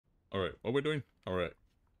Alright, what we're doing? Alright.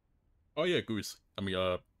 Oh yeah, goose. I mean,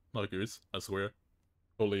 not a goose, I swear.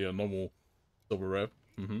 Totally a normal silver rep.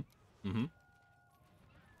 Mm-hmm. Mm-hmm.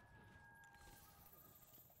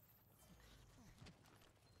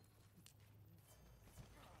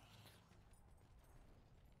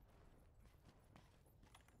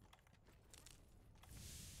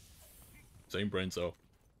 Same brain cell.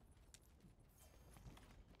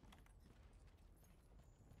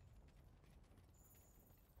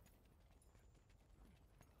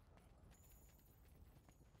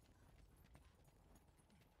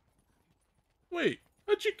 Wait,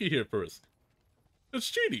 how'd you get here first? It's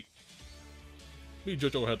cheating! Me and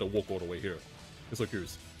Jojo had to walk all the way here. It's a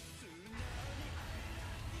goose.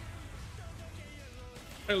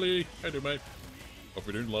 Hey Lee, how you doing, mate? Hope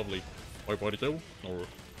you're doing lovely. My body double? Or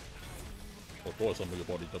of course I'm your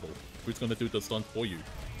body double. Who's gonna do the stunt for you?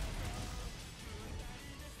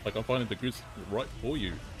 Like I'm finding the goose right for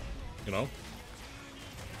you. You know?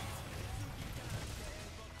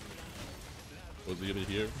 Was he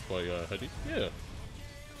here by Hedy? Yeah.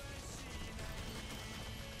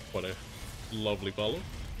 What a lovely fellow.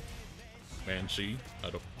 Man, she. I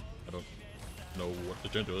don't know what the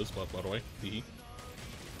gender is, but by the way, he.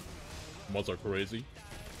 Mods are crazy.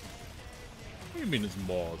 What do you mean it's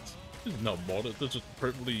mods? This is not modded, this is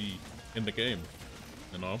perfectly in the game.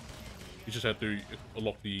 You know? You just have to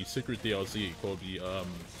unlock the secret DLC called the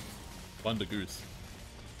Find the Goose.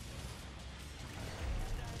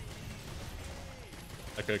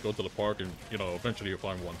 Okay, go to the park and, you know, eventually you'll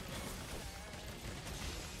find one.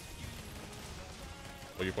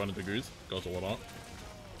 Are you finding the goose? Goes or whatnot.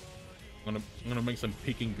 I'm gonna make some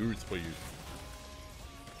Peking goose for you.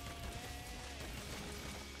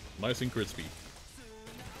 Nice and crispy.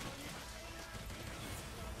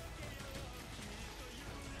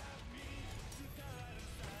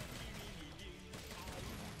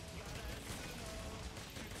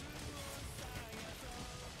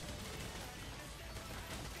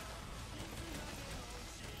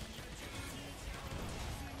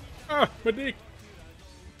 Ah, my dick!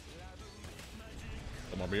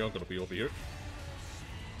 Come on, me, I'm gonna be over here.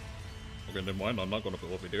 Okay, never mind, I'm not gonna be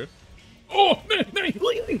over here. Oh, no, no!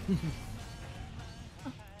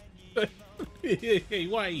 Hey,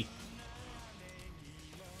 why?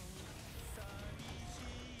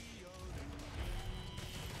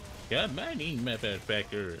 Got money,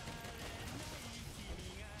 motherfucker.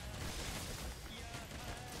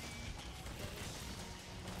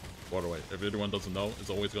 By the way, if anyone doesn't know, it's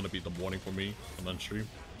always gonna be the morning for me on stream.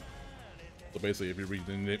 So basically, if you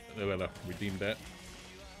redeem it, redeem that.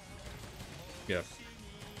 Yeah.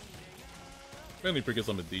 Mainly because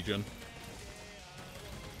I'm a degen.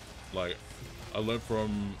 Like, I live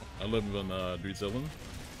in New Zealand.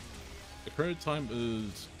 The current time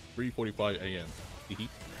is 3:45 a.m.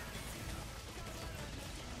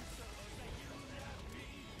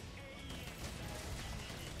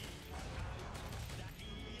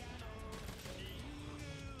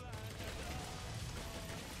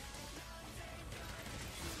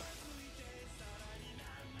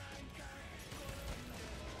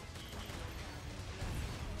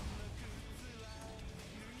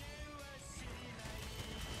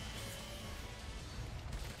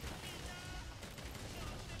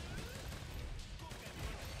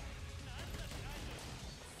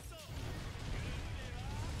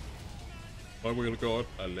 My real god,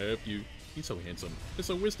 I love you. He's so handsome. It's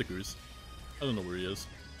a where's the goose? I don't know where he is.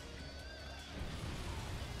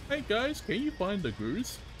 Hey guys, can you find the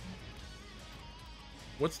goose?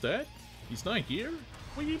 What's that? He's not here?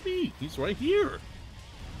 What do you mean? He's right here!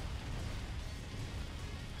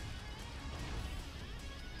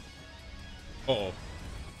 Uh-oh.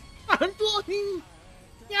 I'm flying!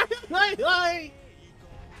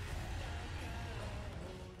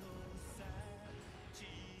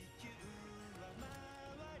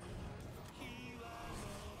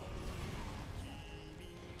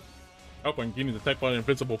 Help, I'm getting attacked by an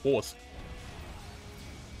invincible force.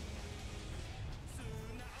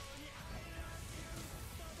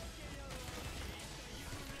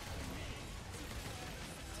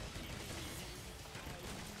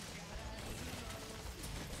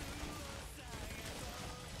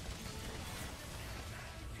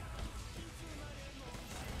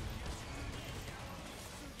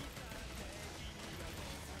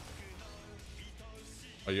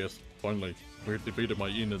 Oh yes, finally, we've defeated my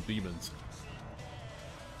inner demons.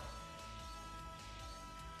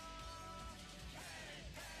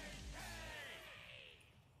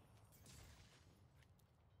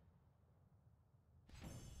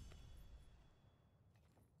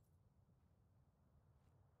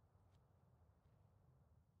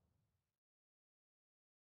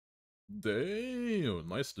 Damn,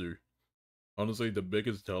 nice dude. Honestly, the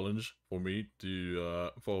biggest challenge for me to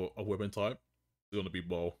for a weapon type is gonna be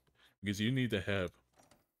bow, because you need to have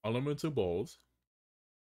elemental bows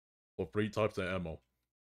for 3 types of ammo: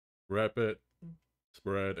 rapid,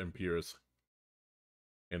 spread, and pierce.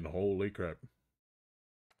 And holy crap,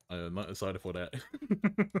 I am not excited for that.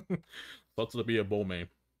 Sucks to be a bow man.